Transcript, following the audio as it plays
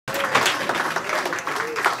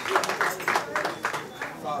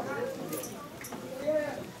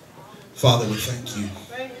Father, we thank you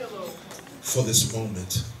for this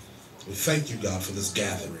moment. We thank you, God, for this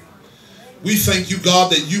gathering. We thank you,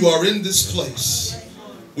 God, that you are in this place.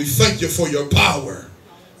 We thank you for your power,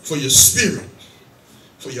 for your spirit,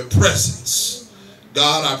 for your presence.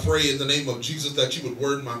 God, I pray in the name of Jesus that you would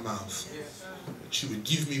word my mouth, that you would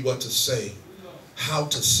give me what to say, how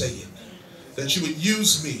to say it, that you would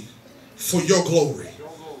use me for your glory.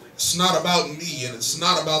 It's not about me and it's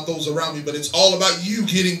not about those around me, but it's all about you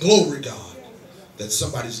getting glory, God, that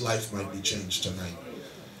somebody's life might be changed tonight.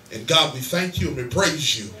 And God, we thank you and we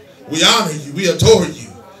praise you. We honor you. We adore you.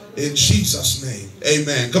 In Jesus' name.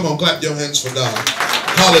 Amen. Come on, clap your hands for God.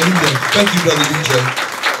 Hallelujah. Thank you, Brother DJ.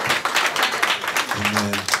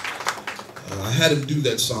 Amen. I had him do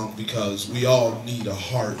that song because we all need a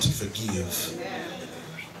heart to forgive.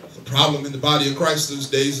 The problem in the body of Christ these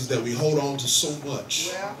days is that we hold on to so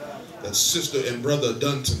much that sister and brother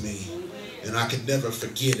done to me, and I can never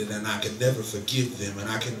forget it, and I can never forgive them, and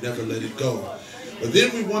I can never let it go. But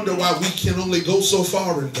then we wonder why we can only go so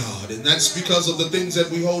far in God, and that's because of the things that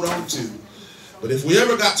we hold on to. But if we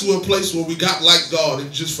ever got to a place where we got like God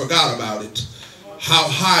and just forgot about it, how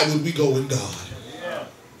high would we go in God?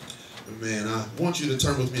 Man, I want you to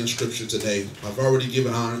turn with me in Scripture today. I've already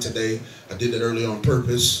given honor today. I did that earlier on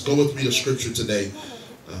purpose. Go with me to Scripture today.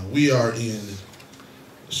 We are in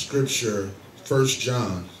Scripture, 1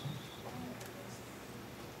 John,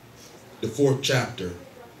 the 4th chapter.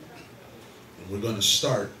 And we're going to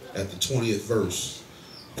start at the 20th verse.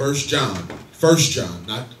 1 John,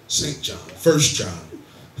 not St. John, 1 John,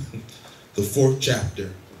 the 4th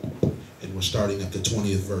chapter. And we're starting at the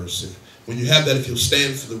 20th verse. When you have that, if you'll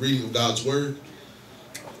stand for the reading of God's word.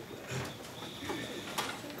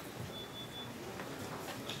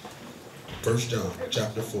 First John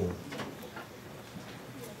chapter 4.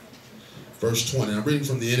 Verse 20. I'm reading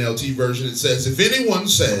from the NLT version. It says, if anyone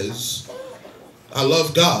says, I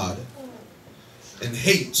love God, and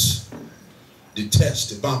hates,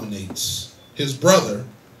 detests, abominates his brother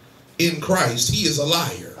in Christ, he is a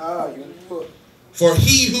liar. For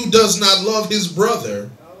he who does not love his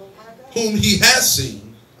brother, whom he has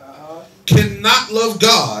seen, cannot love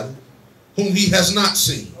God, whom he has not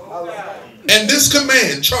seen. And this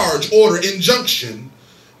command, charge, order, injunction,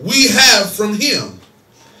 we have from him,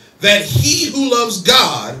 that he who loves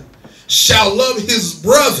God shall love his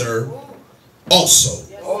brother also.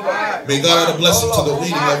 May God add a blessing to the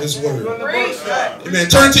reading of his word. Amen.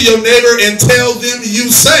 Turn to your neighbor and tell them,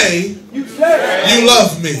 you say you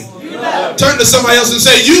love me. Turn to somebody else and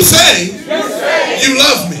say, you say you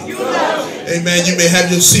love me. Amen. You may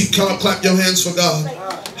have your seat. Come up, clap your hands for God.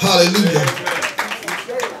 Hallelujah.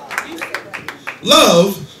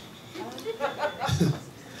 Love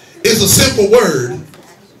is a simple word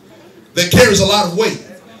that carries a lot of weight.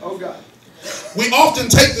 We often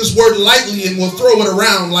take this word lightly and we'll throw it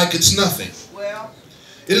around like it's nothing.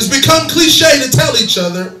 It has become cliche to tell each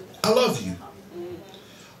other, I love you.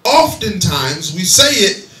 Oftentimes we say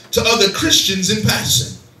it to other Christians in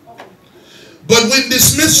passing. But when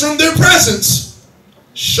dismissed from their presence,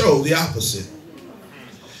 show the opposite.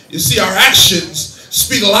 You see, our actions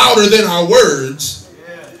speak louder than our words,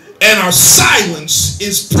 and our silence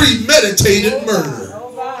is premeditated murder.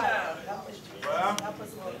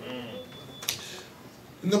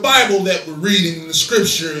 In the Bible that we're reading in the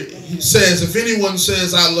scripture, he says, if anyone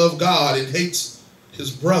says, I love God and hates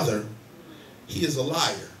his brother, he is a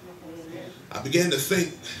liar. I began to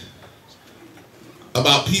think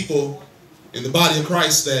about people in the body of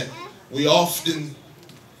Christ that we often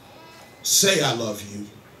say, I love you,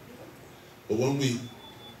 but when we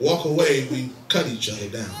walk away, we cut each other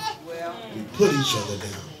down. We put each other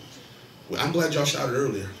down. I'm glad y'all shouted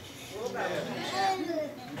earlier.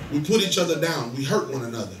 We put each other down. We hurt one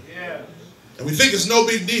another. And we think it's no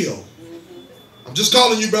big deal. I'm just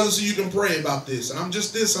calling you, brother, so you can pray about this. And I'm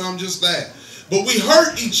just this and I'm just that. But we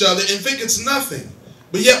hurt each other and think it's nothing.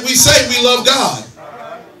 But yet we say we love God.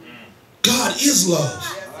 God is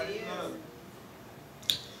love.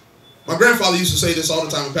 My grandfather used to say this all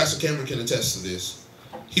the time, and Pastor Cameron can attest to this.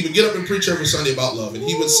 He would get up and preach every Sunday about love. And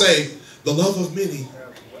he would say, the love of many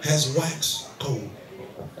has waxed cold.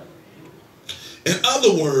 In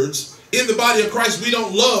other words, in the body of Christ, we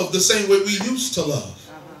don't love the same way we used to love.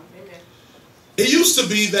 It used to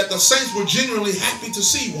be that the saints were genuinely happy to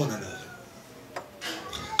see one another.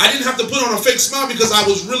 I didn't have to put on a fake smile because I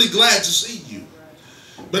was really glad to see you.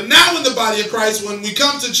 But now in the body of Christ, when we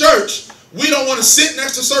come to church, we don't want to sit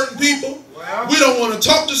next to certain people. We don't want to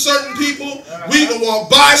talk to certain people. We can walk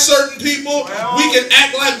by certain people. We can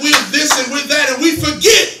act like we're this and we're that, and we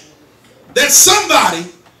forget that somebody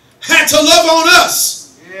had to love on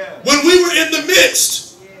us when we were in the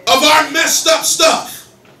midst of our messed up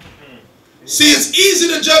stuff. See, it's easy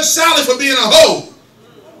to judge Sally for being a hoe,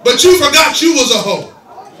 but you forgot you was a hoe.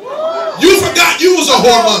 You forgot you was a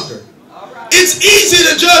whoremonger. It's easy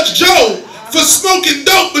to judge Joe for smoking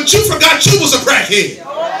dope, but you forgot you was a crackhead.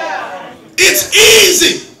 It's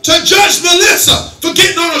easy to judge Melissa for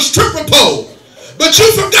getting on a stripper pole, but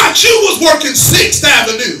you forgot you was working 6th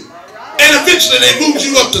Avenue, and eventually they moved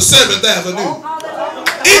you up to 7th Avenue.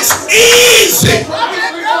 It's easy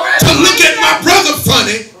to look at my brother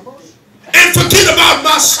funny and forget about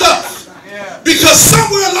my stuff, because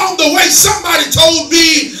somewhere along the way somebody told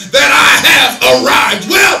me that I have arrived.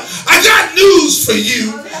 Well, I got news for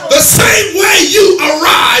you. The same way you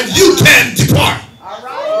arrive, you can depart.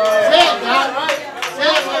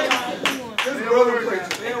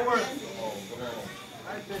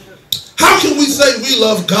 How can we say we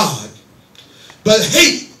love God but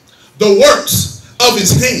hate the works of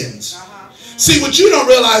his hands? See, what you don't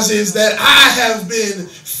realize is that I have been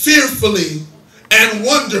fearfully and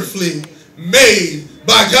wonderfully made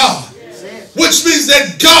by God, which means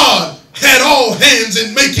that God had all hands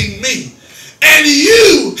in making me, and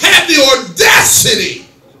you had the audacity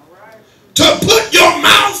to put your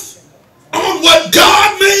mouth on what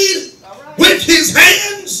God made with his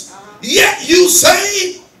hands, yet you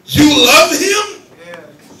say you love him.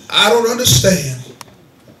 I don't understand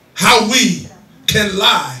how we can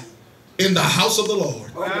lie in the house of the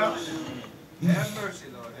Lord. Have mercy,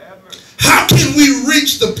 Lord. Have mercy. How can we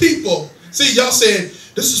reach the people? See, y'all said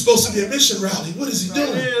this is supposed to be a mission rally. What is he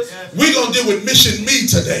doing? We're going to deal with mission me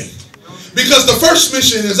today, because the first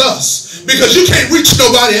mission is us. Because you can't reach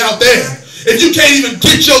nobody out there if you can't even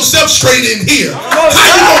get yourself straight in here. How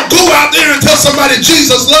you going to go out there and tell somebody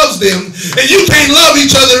Jesus loves them and you can't love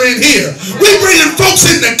each other in here? We bringing folks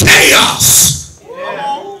into chaos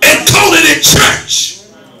and calling it church.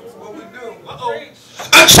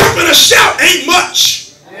 A jump and a shout ain't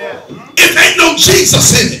much if ain't no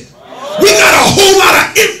Jesus in it. We got a whole lot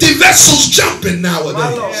of empty vessels jumping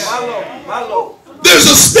nowadays. There's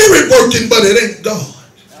a spirit working, but it ain't God.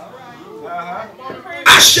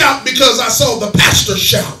 I shout because I saw the pastor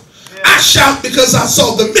shout. I shout because I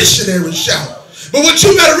saw the missionary shout. But what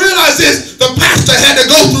you better realize is the pastor had to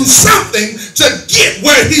go through something to get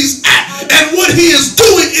where he's at. And what he is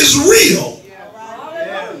doing is real.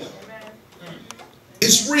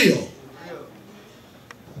 It's real.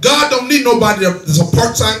 God don't need nobody that's a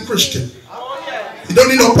part-time Christian. He don't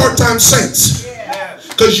need no part-time saints.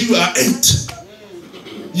 Because you ain't.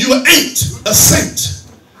 You ain't a saint.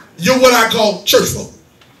 You're what I call church folk.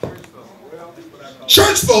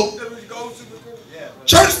 Church folk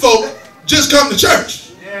just come to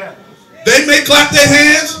church. They may clap their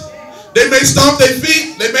hands. They may stomp their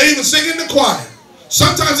feet. They may even sing in the choir.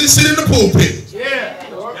 Sometimes they sit in the pulpit.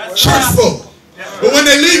 Church folk. But when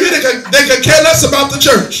they leave here, they could care less about the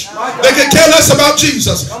church. They could care less about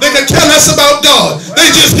Jesus. They could care less about God. They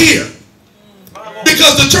just here.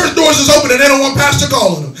 Because the church doors is open and they don't want pastor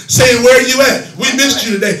calling them, saying, where are you at? We missed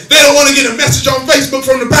you today. They don't want to get a message on Facebook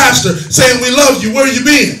from the pastor saying, we love you. Where you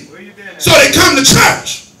been? So they come to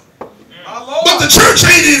church. But the church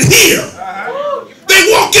ain't in here. They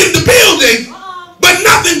walk in the building, but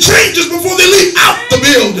nothing changes before they leave out the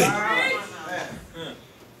building.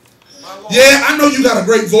 Yeah, I know you got a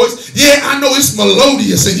great voice. Yeah, I know it's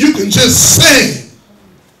melodious and you can just sing.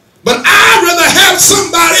 But I'd rather have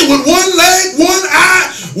somebody with one leg, one eye,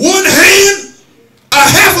 one hand, a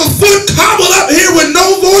half a foot cobbled up here with no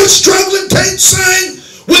voice, struggling, can't sing,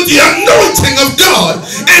 with the anointing of God,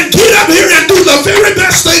 and get up here and do the very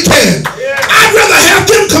best they can. I'd rather have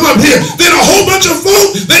them come up here than a whole bunch of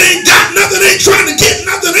folk that ain't got nothing, ain't trying to get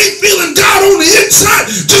nothing, ain't feeling God on the inside,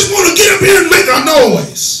 just want to get up here and make a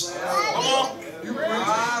noise.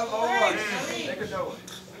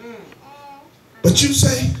 But you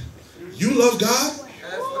say, you love God?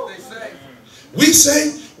 That's what they say. We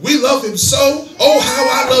say, we love him so. Oh, how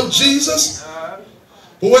I love Jesus.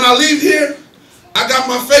 But when I leave here, I got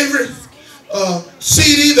my favorite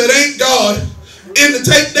CD that ain't God in the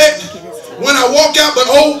tape deck. When I walk out, but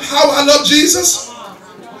oh, how I love Jesus.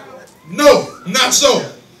 No, not so.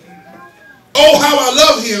 Oh, how I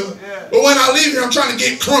love him. But when I leave here, I'm trying to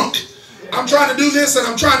get crunk. I'm trying to do this and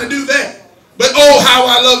I'm trying to do that. But oh, how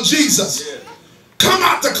I love Jesus. Come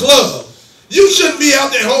out the club. You shouldn't be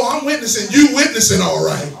out there. Oh, I'm witnessing. You witnessing all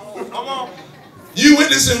right. You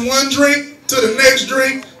witnessing one drink to the next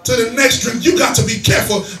drink to the next drink. You got to be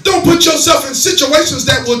careful. Don't put yourself in situations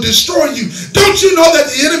that will destroy you. Don't you know that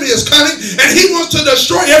the enemy is cunning and he wants to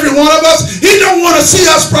destroy every one of us? He don't want to see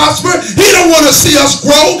us prosper. He don't want to see us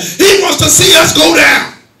grow. He wants to see us go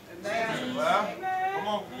down.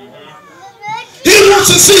 He wants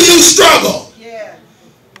to see you struggle. Yeah.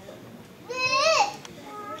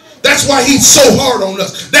 That's why he's so hard on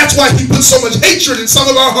us. That's why he puts so much hatred in some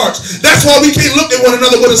of our hearts. That's why we can't look at one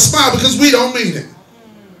another with a smile, because we don't mean it.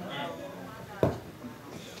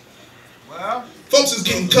 Well, folks is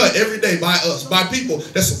getting cut every day by us, by people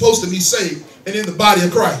that's supposed to be saved and in the body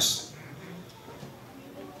of Christ.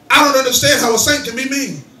 I don't understand how a saint can be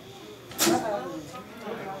mean.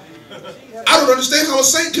 I don't understand how a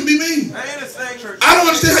saint can be mean. I don't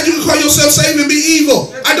understand how you can call yourself saved and be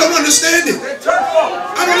evil. I don't understand it.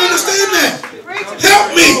 I don't understand that.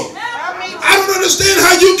 Help me. I don't understand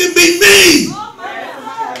how you can be mean.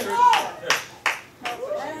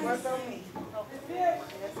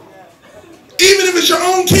 Even if it's your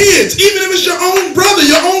own kids, even if it's your own brother,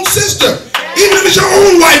 your own sister, even if it's your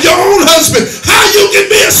own wife, your own husband, how you can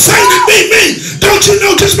be a saint and be mean? Don't you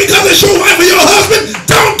know just because it's your wife or your husband,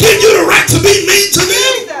 don't give you the right to be mean to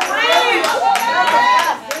them?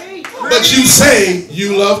 But you say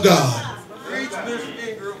you love God.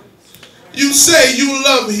 You say you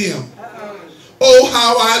love him. Oh,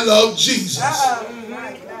 how I love Jesus.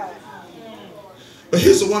 But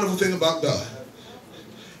here's the wonderful thing about God.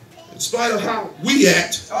 In spite of how we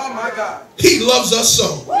act, oh my God, he loves us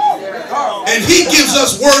so. And he gives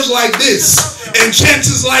us words like this and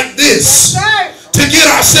chances like this to get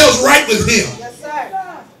ourselves right with him.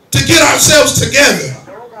 To get ourselves together.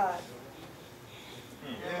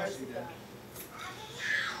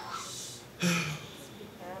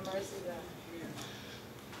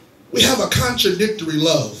 We have a contradictory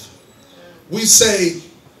love. We say,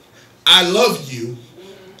 I love you,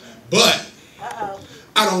 but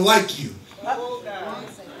I don't like you.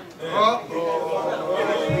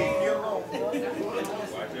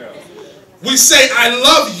 We say, I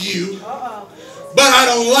love you, but I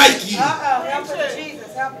don't like you.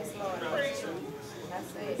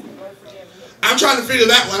 I'm trying to figure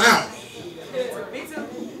that one out.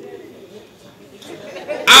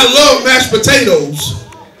 I love mashed potatoes,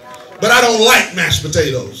 but I don't like mashed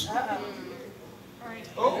potatoes.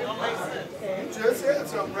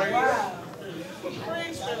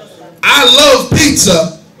 I love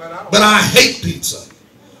pizza, but I hate pizza.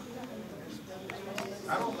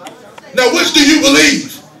 Now, which do you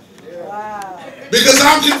believe? Because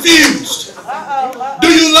I'm confused. Do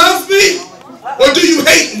you love me or do you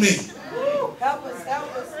hate me?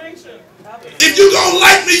 If you're going to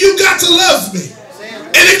like me, you got to love me.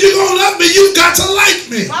 And if you're going to love me, you got to like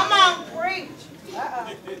me.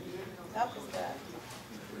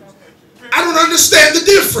 I don't understand the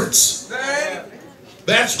difference.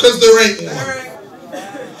 That's because there ain't one.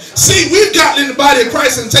 See, we've gotten in the body of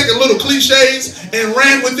Christ and taken little cliches and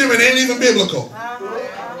ran with them and ain't even biblical.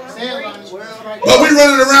 But we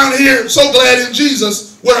running around here so glad in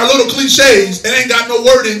Jesus with our little cliches and ain't got no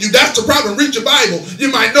word in you. That's the problem. Read your Bible.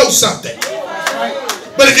 You might know something.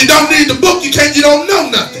 But if you don't read the book, you don't know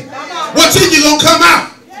nothing. What's in you gonna come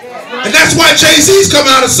out. And that's why Jay-Z's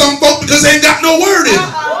coming out of some folk, because they ain't got no word in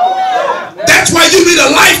it. That's why you need a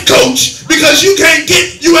life coach, because you ain't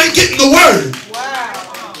getting the word.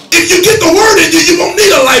 If you get the word in you, you won't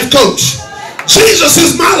need a life coach. Jesus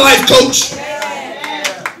is my life coach.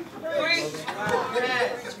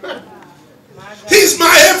 He's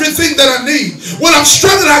my everything that I need. When I'm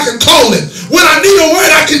struggling, I can call him. When I need a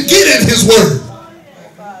word, I can get in his word.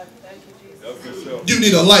 You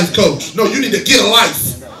need a life coach. No, you need to get a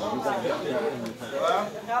life.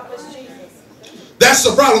 That's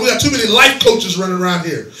the problem. We got too many life coaches running around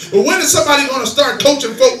here. But when is somebody going to start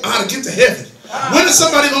coaching folk how to get to heaven? When is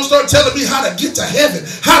somebody going to start telling me how to get to heaven?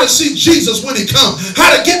 How to see Jesus when he comes?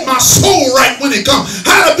 How to get my soul right when he comes?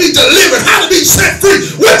 How to be delivered? How to be set free?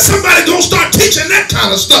 When somebody going to start teaching that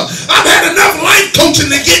kind of stuff? I've had enough life coaching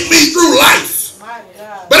to get me through life.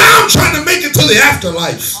 But I'm trying to make it to the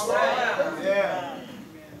afterlife.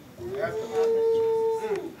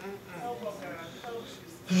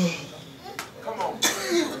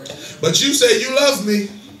 But you say you love me.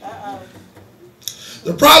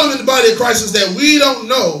 The problem in the body of Christ is that we don't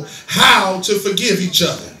know how to forgive each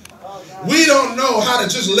other. We don't know how to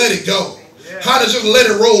just let it go. How to just let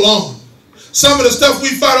it roll on. Some of the stuff we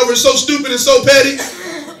fight over is so stupid and so petty.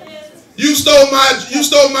 You stole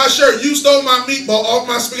my shirt. You stole my meatball off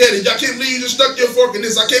my spaghetti. I can't believe you just stuck your fork in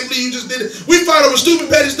this. I can't believe you just did it. We fight over stupid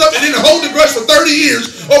petty stuff and then hold the grudge for 30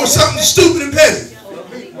 years over something stupid and petty.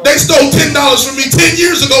 They stole $10 from me 10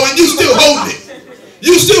 years ago and you still holding it.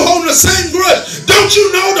 You still holding the same grudge. Don't you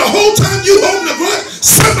know the whole time you holding the grudge,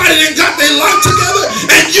 somebody done got their life together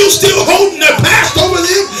and you still holding their past over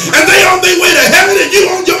them and they on their way to heaven and you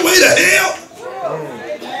on your way to hell?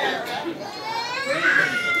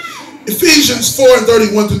 Ephesians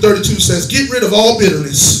 4:31-32 says, get rid of all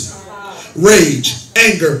bitterness, rage,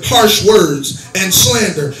 anger, harsh words, and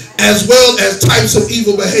slander, as well as types of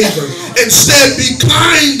evil behavior. Instead, be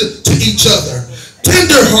kind to each other,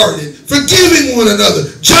 tender-hearted, forgiving one another,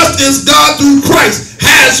 just as God through Christ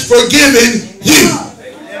has forgiven you.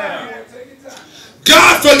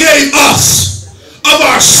 God forgave us of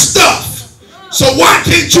our stuff. So why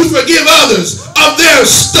can't you forgive others of their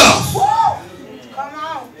stuff?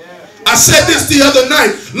 I said this the other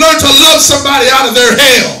night. Learn to love somebody out of their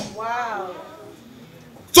hell.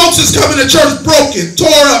 Folks is coming to church broken,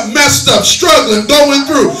 tore up, messed up, struggling, going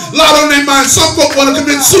through. A lot on their mind. Some folk want to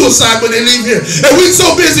commit suicide when they leave here. And we're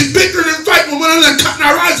so busy bickering and fighting with one another and cutting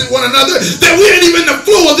our eyes at one another that we ain't even in the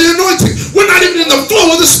flow of the anointing. We're not even in the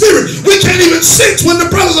flow of the Spirit. We can't even sense when the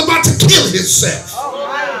brother's about to kill himself.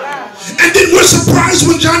 And then we're surprised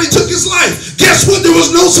when Johnny took his life. Guess what? There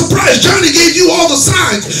was no surprise. Johnny gave you all the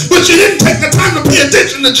signs, but you didn't take the time to pay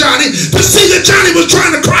attention to Johnny to see that Johnny was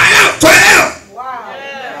trying to cry out for help.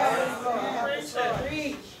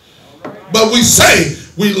 But we say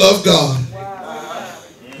we love God.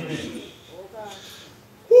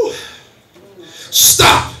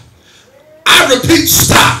 Stop. I repeat,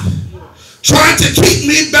 stop trying to keep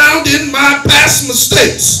me bound in my past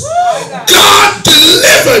mistakes. God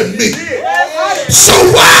delivered me. So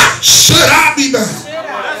why should I be bound?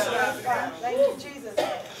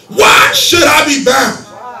 Why should I be bound?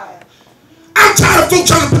 I'm tired of folks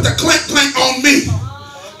trying to put the clank on me,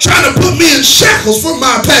 trying to put me in shackles from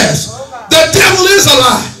my past. The devil is a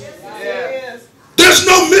lie. There's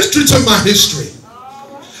no mystery to my history.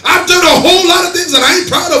 I've done a whole lot of things that I ain't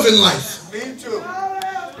proud of in life. Me too.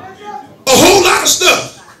 A whole lot of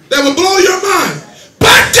stuff that will blow your mind.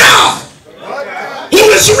 But God, who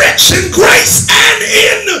is rich in grace and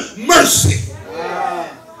in mercy,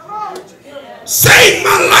 saved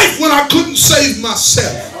my life when I couldn't save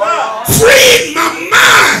myself. Freed my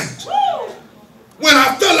mind when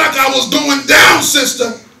I felt like I was going down,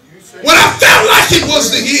 sister. When I felt like it was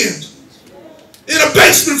the end. In a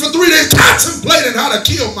basement for 3 days contemplating how to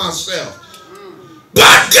kill myself.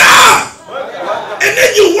 But God! And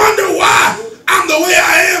then you wonder why I'm the way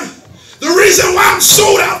I am. The reason why I'm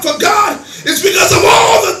sold out for God is because of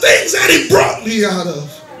all the things that He brought me out of.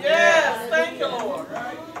 Yes, thank you, Lord.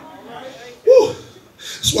 Woo.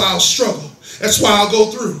 That's why I'll struggle. That's why I'll go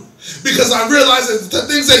through. Because I realize that the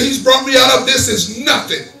things that He's brought me out of, this is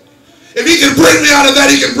nothing. If He can bring me out of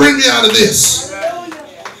that, He can bring me out of this.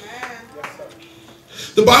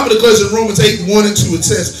 The Bible declares in Romans 8:1-2, it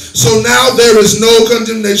says, so now there is no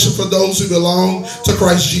condemnation for those who belong to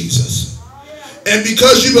Christ Jesus. And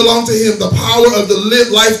because you belong to Him, the power of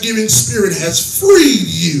the life-giving Spirit has freed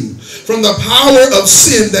you from the power of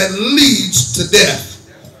sin that leads to death.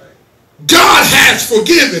 God has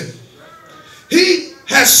forgiven. He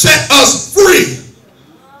has set us free.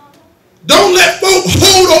 Don't let folk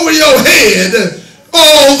hold over your head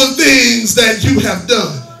all the things that you have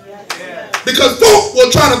done. Because folk will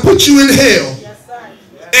try to put you in hell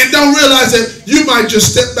and don't realize that you might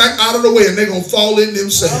just step back out of the way and they're going to fall in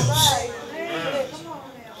themselves.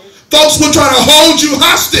 Folks will try to hold you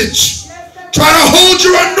hostage. Try to hold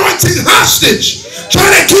your anointing hostage. Try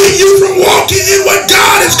to keep you from walking in what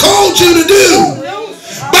God has called you to do.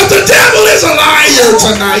 But the devil is a liar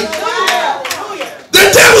tonight. The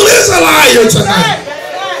devil is a liar tonight.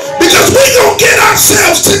 Because we're going to get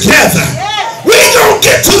ourselves together. We're going to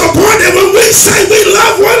get to the point that when we say we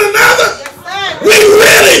love one another, we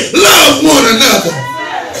really love one another.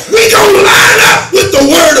 We're going to line up with the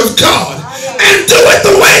Word of God and do it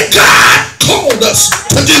the way God called us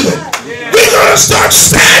to do it. We're going to start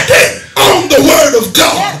standing on the Word of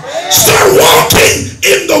God. Start walking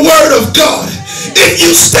in the Word of God. If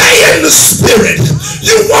you stay in the Spirit,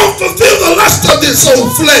 you won't fulfill the lust of this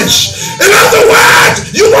old flesh. In other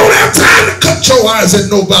words, you won't have time to cut your eyes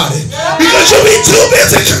at nobody because you'll be too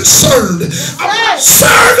busy concerned about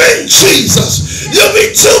serving Jesus. You'll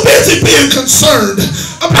be too busy being concerned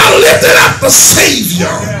about lifting up the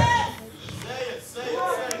Savior.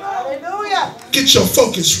 Get your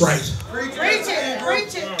focus right.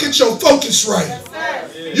 Get your focus right.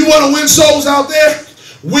 You want to win souls out there?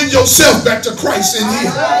 Win yourself back to Christ in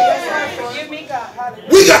here.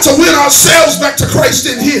 We got to win ourselves back to Christ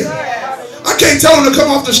in here. I can't tell them to come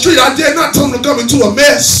off the street. I dare not tell them to come into a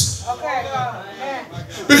mess.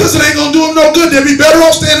 Because it ain't going to do them no good. They'll be better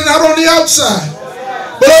off standing out on the outside.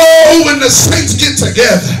 But oh, when the saints get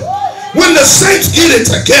together, when the saints get it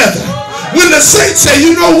together, when the saints say,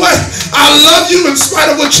 you know what? I love you in spite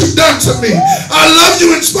of what you've done to me. I love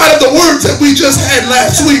you in spite of the words that we just had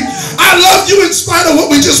last week. I love you in spite of what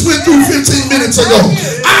we just went through 15 minutes minutes ago.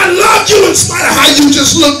 I love you in spite of how you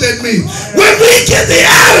just looked at me. When we get the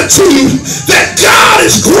attitude that God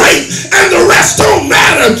is great and the rest don't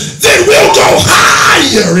matter, then we'll go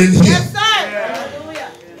higher in Him.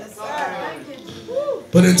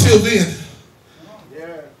 But until then,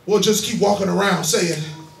 we'll just keep walking around saying,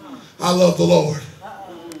 I love the Lord.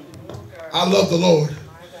 I love the Lord,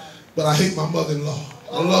 but I hate my mother-in-law.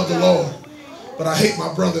 I love the Lord, but I hate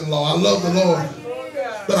my brother-in-law. I love the Lord,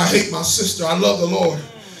 but I hate my sister. I love the Lord,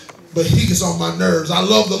 but he gets on my nerves. I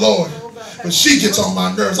love the Lord, but she gets on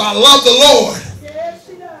my nerves. I love the Lord.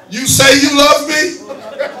 You say you love me?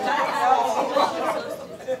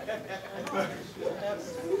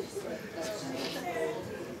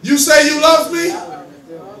 You say you love me?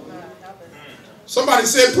 Somebody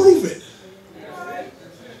said, prove it.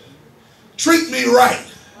 Treat me right.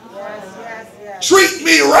 Treat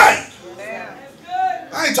me right.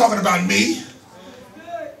 I ain't talking about me.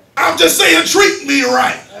 I'm just saying treat me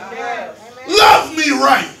right. Love me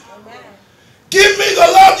right. Give me the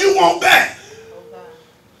love you want back.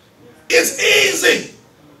 It's easy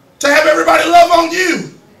to have everybody love on you.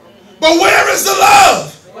 But where is the love?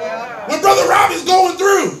 When Brother Robbie's going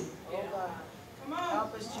through,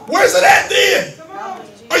 where's it at then?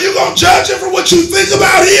 Are you going to judge him for what you think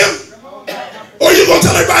about him? Or are you going to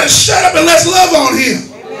tell everybody, shut up and let's love on him?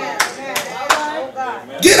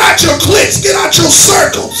 Get out your cliques. Get out your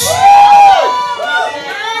circles.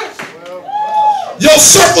 Your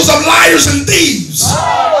circles of liars and thieves.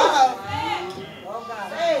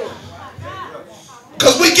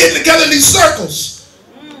 Because we get together in these circles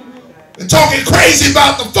and talking crazy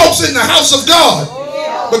about the folks in the house of God.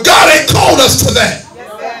 But God ain't called us to that.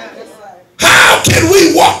 How can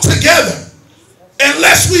we walk together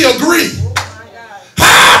unless we agree?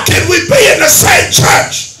 How can we be in the same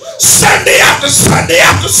church Sunday after Sunday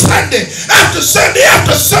after Sunday after Sunday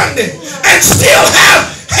after Sunday and still have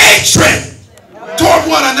hatred toward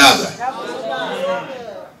one another?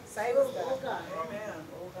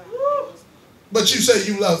 But you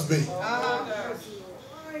say you love me.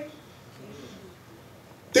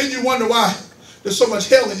 Then you wonder why there's so much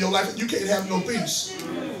hell in your life and you can't have no peace.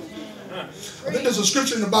 I think there's a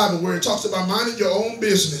scripture in the Bible where it talks about minding your own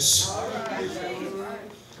business.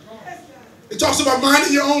 It talks about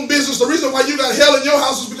minding your own business. The reason why you got hell in your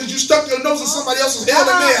house is because you stuck your nose in somebody else's hell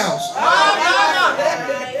in their house.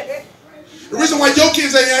 The reason why your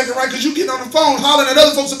kids ain't acting right because you get on the phone hollering at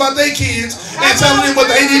other folks about their kids and telling them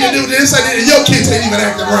what they need to do this and then your kids ain't even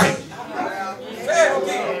acting right.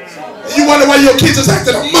 And you wonder why your kids is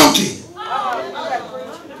acting a monkey.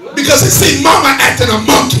 Because they see mama acting a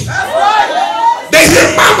monkey. They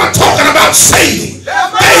hear mama talking about Sadie.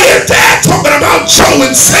 They hear dad talking about Joe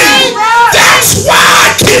and Sadie. That's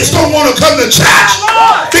why kids don't want to come to church.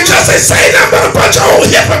 Because they say nothing but a bunch of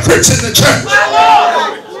old hypocrites in the church.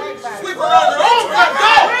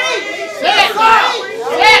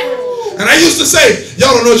 And I used to say,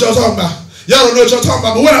 y'all don't know what y'all talking about. Y'all don't know what y'all talking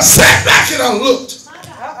about. But when I sat back and I looked,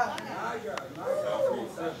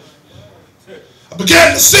 I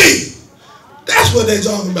began to see. That's what they're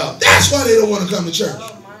talking about. That's why they don't want to come to church.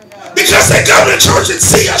 Because they come to church and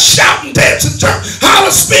see us shout and dance and jump,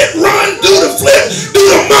 holler, spit, run, do the flip, do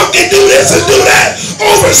the monkey, do this and do that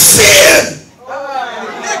over sin.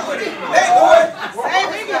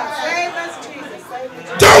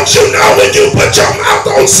 Don't you know when you put your mouth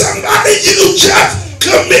on somebody, you just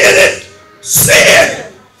committed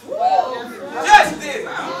sin?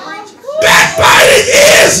 Backbiting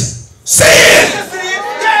is sin.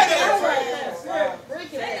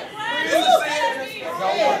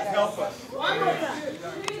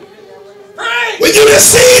 When you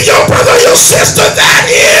deceive your brother or your sister, that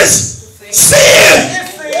is sin.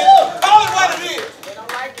 Call it what it is.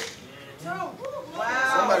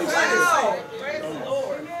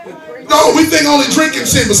 No, we think only drinking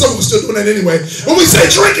sin, but some of us still doing that anyway. When we say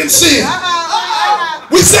drinking sin,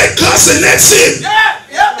 we say cussing, that's sin.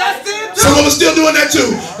 That's sin too. Some of us still doing that too.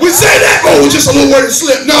 We say that, oh, it's just a little word and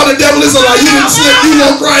slip. No, the devil is a lie. You didn't slip, you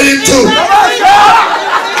walked right into it.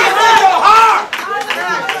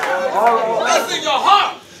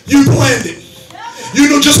 You planned it.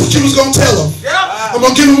 You knew just what you was going to tell them. I'm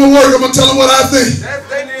going to give them a word. I'm going to tell them what I think.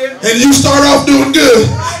 And you start off doing good.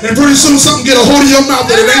 And pretty soon something get a hold of your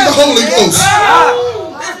mouth that it ain't the Holy Ghost.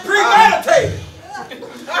 It's premeditated.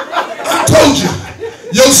 I told you.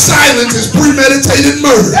 Your silence is premeditated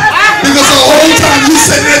murder. Because the whole time you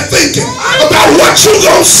sitting there thinking about what you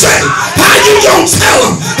going to say. How you going to tell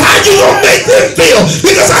them. How you going to make them feel.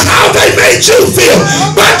 Because of how they made you feel.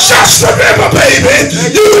 But just remember, baby,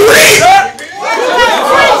 you reap.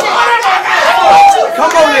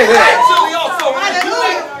 Come on in here.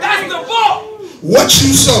 That's the book. what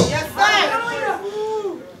you sow. Yes,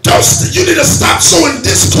 You need to stop sowing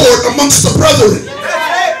discord amongst the brethren.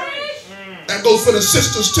 That goes for the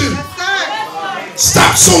sisters too.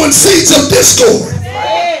 Stop sowing seeds of discord.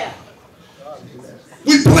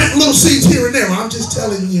 We plant little seeds here and there. I'm just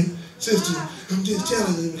telling you, sister. I'm just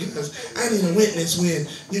telling you because I need a witness when,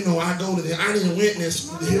 you know, I go to them. I need a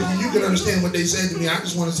witness. You can understand what they said to me. I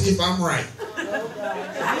just want to see if I'm right.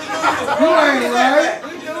 You ain't right.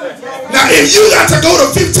 Now, if you got to go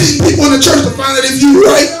to 15 people in the church to find out if you're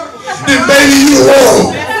right, then baby, you're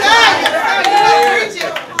wrong.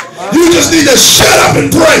 You just need to shut up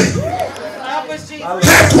and pray.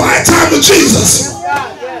 Have quiet time with Jesus.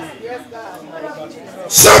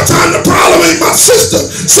 Sometimes the problem ain't my sister.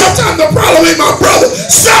 Sometimes the problem ain't my brother.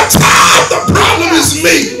 Sometimes the problem is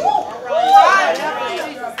me.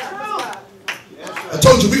 I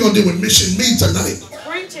told you we're going to deal with mission me tonight.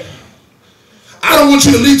 I don't want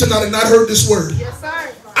you to leave tonight and not heard this word.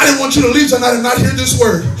 I didn't want you to leave tonight and not hear this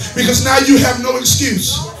word. Because now you have no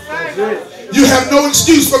excuse. You have no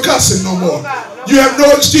excuse for cussing no more. You have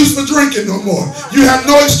no excuse for drinking no more. You have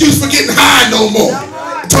no excuse for getting high no more.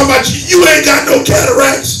 I'm talking about you ain't got no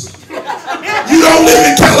cataracts. You don't live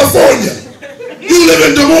in California. You live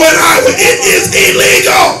in Des Moines, Iowa. It is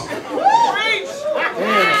illegal.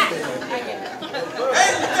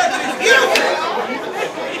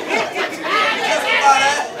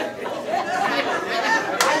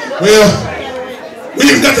 Well, we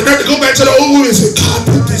even got the nerve to go back to the old woman and say, God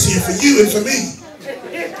put this here for you and for me.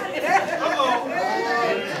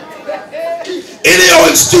 Any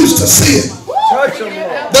old excuse to sin.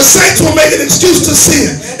 The saints will make an excuse to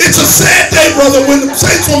sin. It's a sad day, brother, when the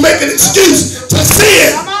saints will make an excuse to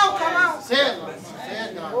sin. Come on.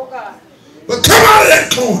 But come out of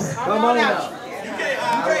that corner. Come on now.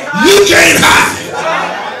 You can't hide.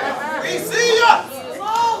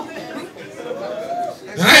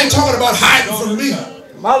 And I ain't talking about hiding from me.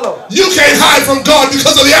 My Lord. You can't hide from God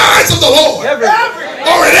because of the eyes of the Lord.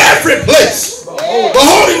 Or in every place.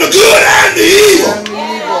 Beholding the good and the evil.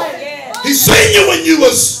 He seen you when you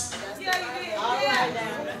was.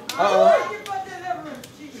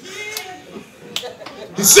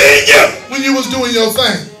 He seen you when you was doing your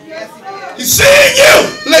thing. He seen you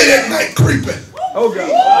late at night creeping. Oh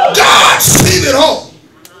God. God seen it all.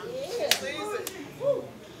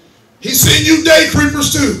 He seen you day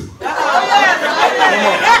creepers too.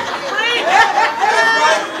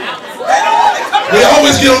 We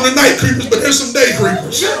always get on the night creepers, but there's some day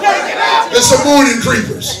creepers. There's some morning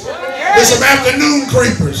creepers. There's some afternoon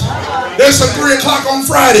creepers. There's some 3 o'clock on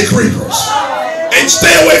Friday creepers. And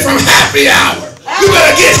stay away from happy hour. You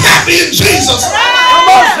better get happy in Jesus.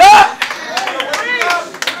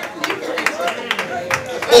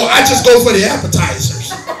 Oh, I just go for the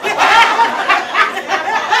appetizers.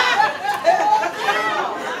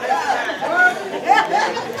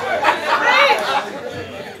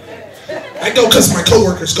 I go because my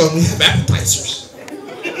coworkers go and we have appetizers.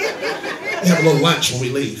 We have a little lunch when we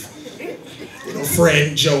leave. You know, Fred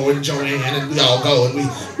and Joe and Joanne and we all go and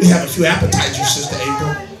we have a few appetizers, Sister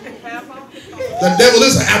April. The devil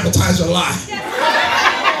is an appetizer lie.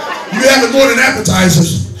 You having more than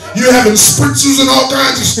appetizers. You're having spritzers and all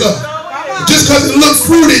kinds of stuff. Just because it looks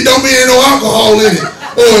fruity don't mean there's no alcohol in it.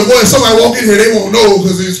 Or when somebody walk in here, they won't know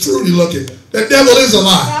because it's fruity looking. The devil is a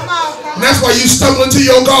lie. And that's why you stumble into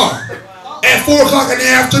your car at 4 o'clock in the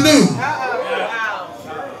afternoon.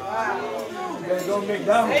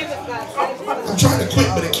 I'm trying to quit,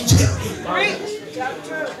 but it keeps hitting me.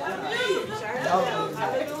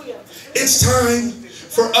 It's time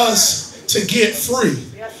for us to get free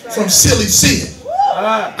from silly sin.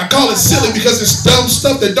 I call it silly because it's dumb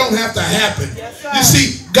stuff that don't have to happen. You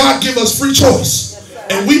see, God give us free choice.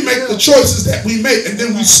 And we make the choices that we make, and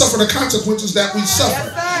then we suffer the consequences that we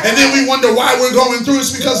suffer. And then we wonder why we're going through.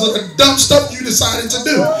 It's because of the dumb stuff you decided to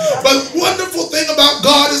do. But the wonderful thing about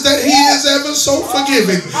God is that He is ever so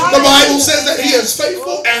forgiving. The Bible says that He is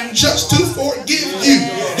faithful and just to forgive you.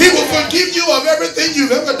 He will forgive you of everything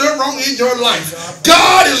you've ever done wrong in your life.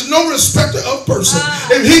 God is no respecter of person.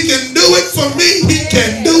 If He can do it for me, He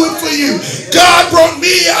can do it for you. God brought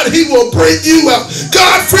me out, He will bring you out.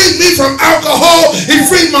 God freed me from alcohol. He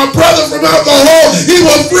freed my brother from alcohol. He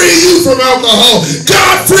will free you from alcohol.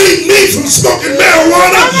 God freed me from smoking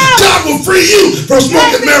marijuana. God will free you from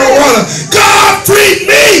smoking marijuana. God freed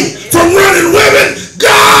me from running women.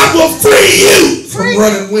 God will free you from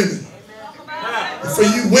running women. And for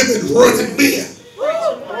you women running men.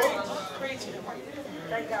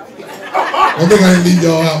 I think I didn't leave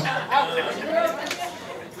y'all out.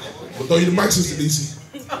 But throw you the mic, Sister DC.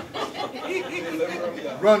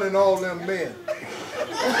 Running all them men.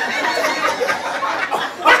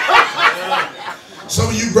 Some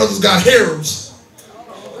of you brothers got harems.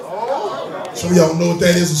 Some of y'all don't know what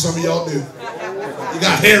that is, and some of y'all do. You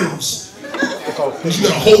got harems. Because you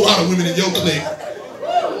got a whole lot of women in your clique.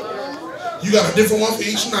 You got a different one for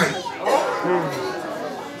each night.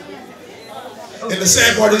 And the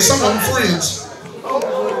sad part is some of them friends.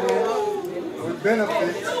 With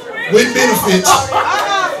benefits. With benefits.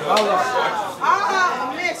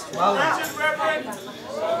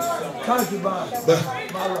 But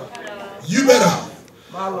you better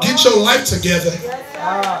get your life together.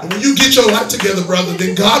 And when you get your life together, brother,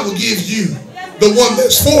 then God will give you the one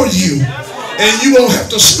that's for you. And you won't have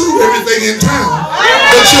to screw everything in town.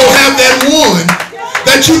 But you'll have that one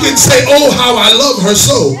that you can say, oh, how I love her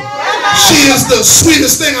so. She is the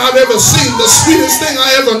sweetest thing I've ever seen, the sweetest thing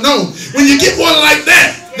I ever known. When you get one like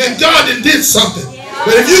that, then God did something.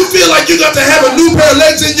 But if you feel like you got to have a new pair of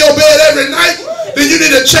legs in your bed every night, then you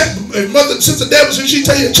need to check. Mother, Sister Deborah, when she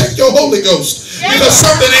tell you, check your Holy Ghost. Because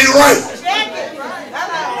something ain't right.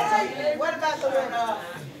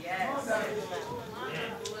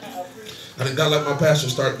 I done got like my pastor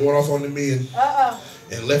start going off on the men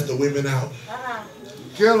and left the women out.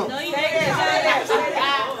 Kill them.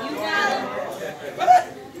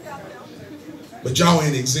 But y'all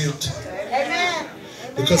ain't exempt.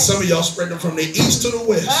 Because some of y'all spread them from the east to the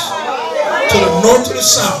west, to the north to the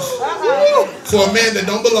south, for a man that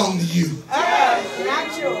don't belong to you.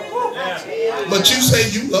 But you say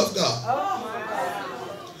you love God.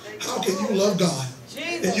 How can you love God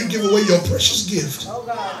and you give away your precious gift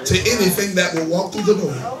to anything that will walk through the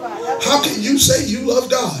door? How can you say you love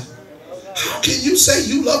God? How can you say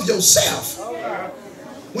you love yourself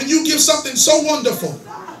when you give something so wonderful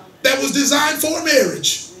that was designed for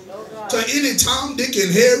marriage to any Tom, Dick,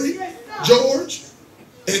 and Harry, George,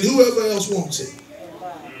 and whoever else wants it?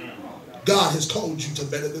 God has called you to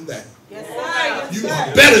better than that. You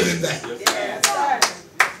are better than that.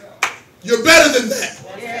 You're better than that.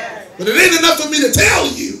 But it ain't enough for me to tell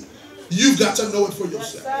you. You've got to know it for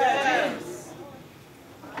yourself.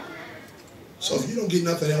 So if you don't get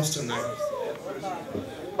nothing else tonight,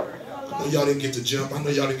 I know y'all didn't get to jump. I know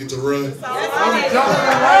y'all didn't get to run.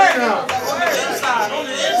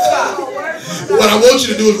 What I want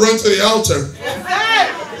you to do is run to the altar.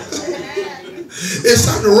 It's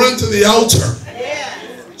time to run to the altar.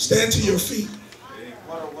 Stand to your feet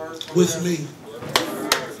with me.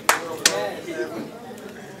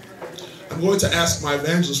 I'm going to ask my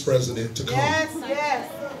evangelist president to come.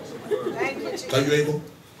 Thank you. Are you able?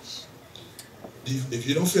 If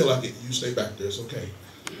you don't feel like it, you stay back there. It's okay.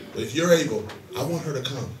 But if you're able, I want her to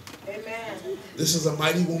come. Amen. This is a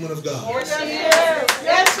mighty woman of God. Yes, she is.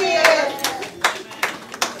 Yes, she is.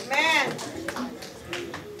 Amen.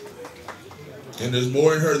 And there's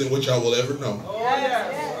more in her than what y'all will ever know. Oh,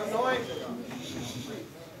 yes.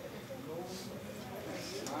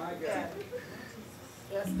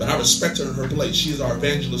 But I respect her in her place. She is our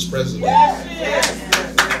evangelist president. Yes, she is.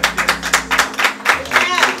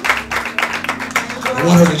 I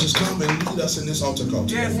want her to just come and lead us in this altar call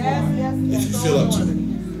today. If you feel up to it.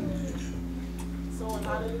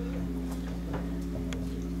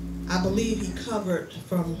 I believe he covered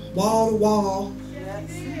from wall to wall,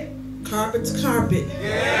 carpet to carpet.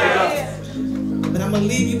 But I'm going to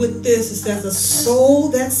leave you with this. It says, a soul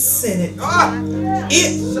that's sinning,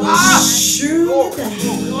 it will surely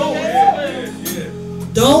die.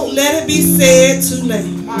 Don't let it be said too late.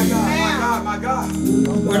 My God, my God.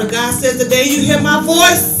 Word of God says, the day you hear my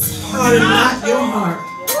voice, harden not your heart.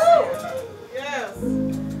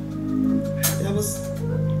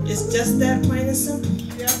 It's just that plain and simple.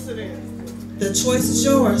 Yes, it is. The choice is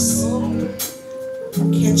yours.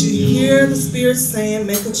 Can't you hear the Spirit saying,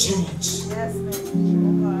 make a change? Yes, ma'am.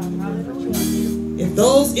 If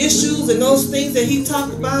those issues and those things that he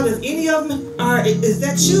talked about, if any of them are, is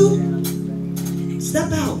that you?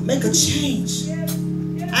 Step out, make a change.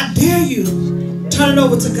 I dare you. Turn it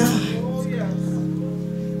over to God.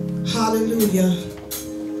 Hallelujah.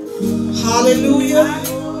 Hallelujah.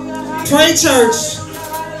 Pray, church.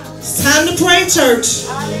 It's time to pray, church.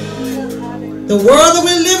 The world that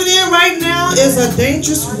we're living in right now is a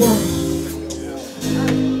dangerous world.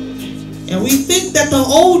 And we think that the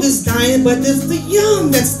old is dying, but it's the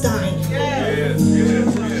young that's dying.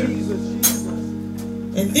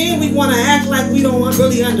 And then we want to act like we don't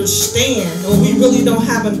really understand, or we really don't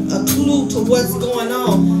have a clue to what's going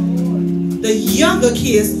on. The younger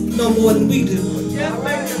kids know more than we do.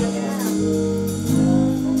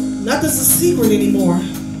 Nothing's a secret anymore.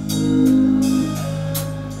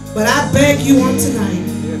 But I beg you on tonight,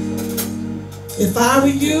 if I were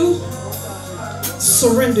you,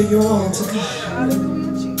 surrender your all to God.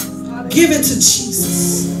 Give it to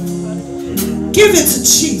Jesus. Give it to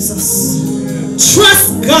Jesus.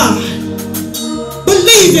 Trust God.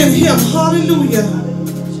 Believe in him. Hallelujah.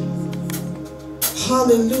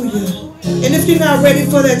 Hallelujah. And if you're not ready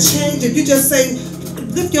for that change, if you just say,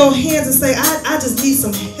 lift your hands and say, I just need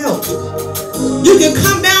some help. You can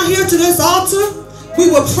come down here to this altar. We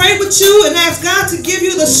will pray with you and ask God to give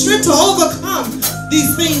you the strength to overcome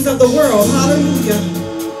these things of the world. Hallelujah.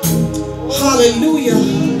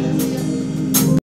 Hallelujah.